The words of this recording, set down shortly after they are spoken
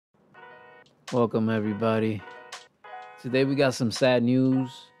Welcome, everybody. Today we got some sad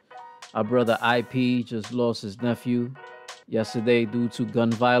news. Our brother IP just lost his nephew yesterday due to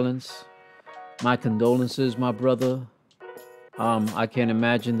gun violence. My condolences, my brother. I can't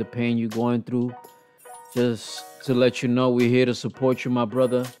imagine the pain you're going through. Just to let you know, we're here to support you, my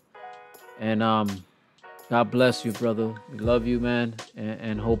brother. And God bless you, brother. We love you, man,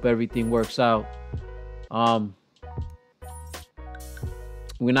 and hope everything works out.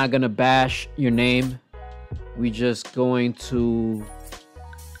 We're not gonna bash your name. We're just going to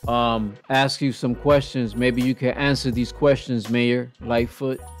ask you some questions. Maybe you can answer these questions, Mayor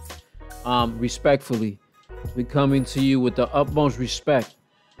Lightfoot. Respectfully, we're coming to you with the utmost respect.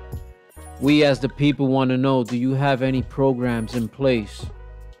 We as the people want to know, do you have any programs in place?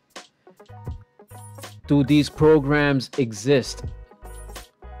 Do these programs exist?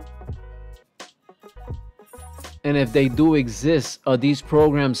 And if they do exist, are these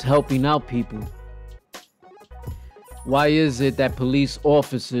programs helping out people? Why is it that police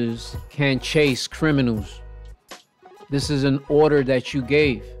officers can't chase criminals? This is an order that you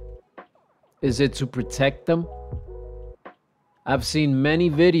gave. Is it to protect them? I've seen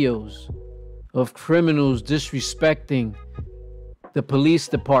many videos of criminals disrespecting the police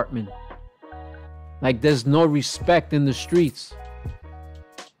department. Like there's no respect in the streets.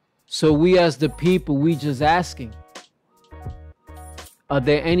 So we as the people, we just asking, are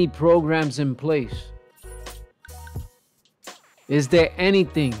there any programs in place? Is there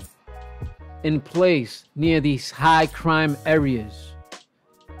anything in place near these high crime areas?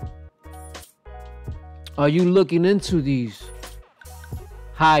 Are you looking into these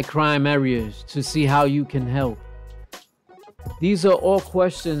high crime areas to see how you can help? These are all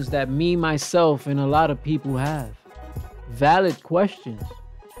questions that me, myself, and a lot of people have. Valid questions.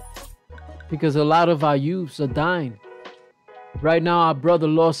 Because a lot of our youths are dying. Right now, our brother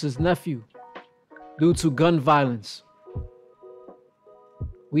lost his nephew due to gun violence.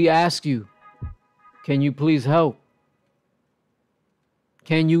 We ask you, can you please help?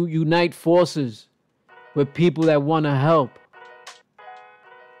 Can you unite forces with people that want to help?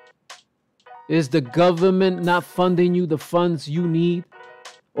 Is the government not funding you the funds you need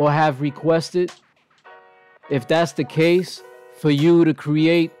or have requested? If that's the case, for you to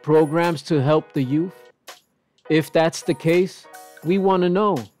create programs to help the youth? If that's the case, we want to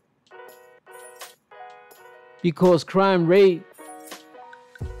know. Because crime rate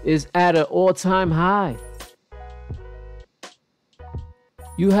is at an all-time high.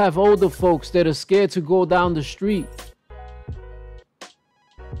 You have older folks that are scared to go down the street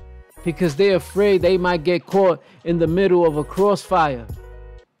because they're afraid they might get caught in the middle of a crossfire.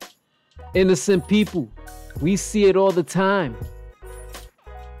 Innocent people. We see it all the time.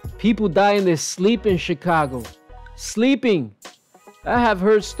 People die in their sleep in Chicago. Sleeping. I have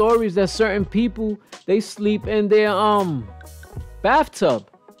heard stories that certain people, they sleep in their bathtub.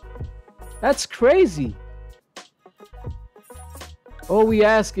 That's crazy. All we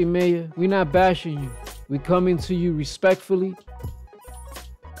asking, Mayor, we're not bashing you. We're coming to you respectfully.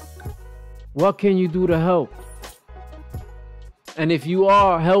 What can you do to help? And if you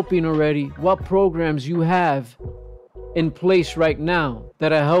are helping already, what programs you have in place right now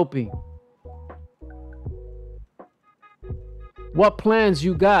that are helping? What plans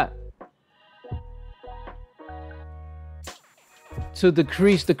you got to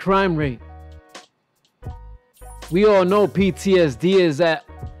decrease the crime rate? We all know PTSD is at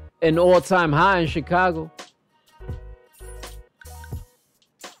an all-time high in Chicago.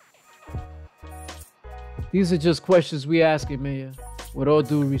 These are just questions we asking, Mayor, with all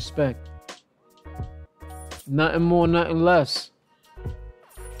due respect. Nothing more, nothing less.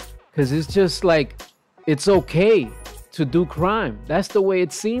 Because it's just like, it's okay to do crime. That's the way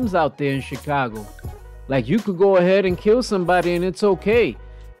it seems out there in Chicago. Like you could go ahead and kill somebody and it's okay.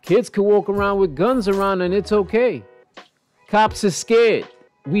 Kids could walk around with guns around and it's okay. Cops are scared.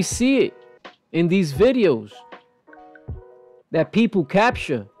 We see it in these videos that people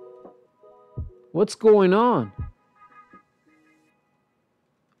capture. What's going on?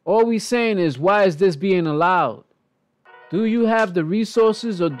 All we saying is, why is this being allowed? Do you have the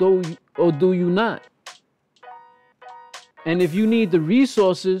resources or do you not? And if you need the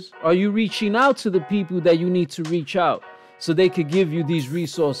resources, are you reaching out to the people that you need to reach out so they could give you these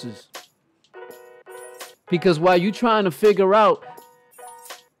resources? Because while you're trying to figure out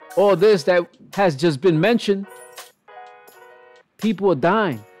all this that has just been mentioned, people are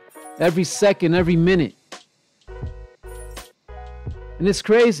dying. Every second, every minute. And it's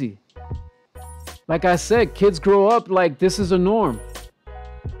crazy. Like I said, kids grow up like this is a norm.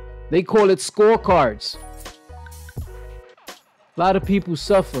 They call it scorecards. A lot of people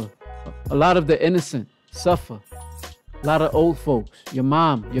suffer A lot of the innocent suffer. A lot of old folks, your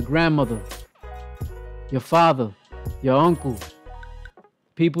mom, your grandmother, your father, your uncle,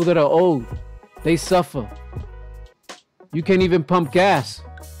 people that are old, they suffer. You can't even pump gas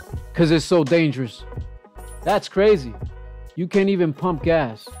because it's so dangerous. That's crazy. You can't even pump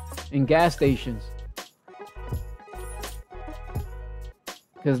gas in gas stations.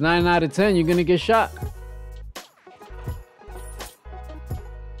 Because 9 out of 10, you're going to get shot.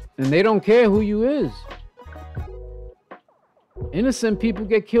 And they don't care who you is. Innocent people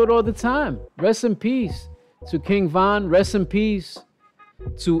get killed all the time. Rest in peace to King Von. Rest in peace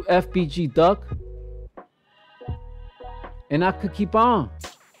to FBG Duck. And I could keep on.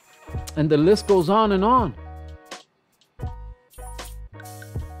 And the list goes on and on.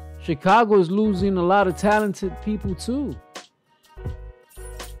 Chicago is losing a lot of talented people too.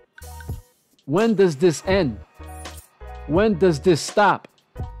 When does this end? When does this stop?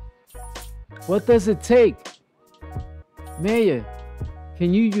 What does it take? Mayor,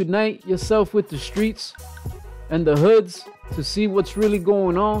 can you unite yourself with the streets and the hoods to see what's really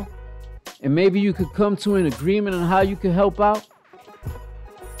going on? And maybe you could come to an agreement on how you can help out?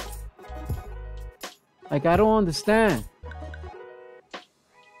 Like, I don't understand.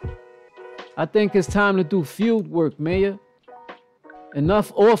 I think it's time to do field work, Mayor.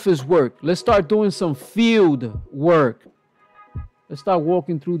 Enough office work. Let's start doing some field work. Let's start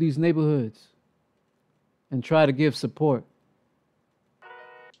walking through these neighborhoods and try to give support.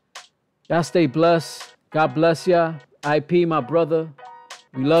 Y'all stay blessed. God bless ya. IP, my brother,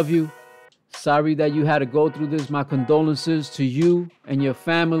 we love you. Sorry that you had to go through this. My condolences to you and your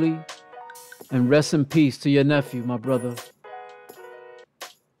family. And rest in peace to your nephew, my brother.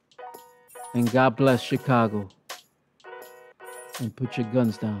 And God bless Chicago. And put your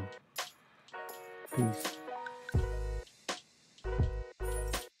guns down. Peace.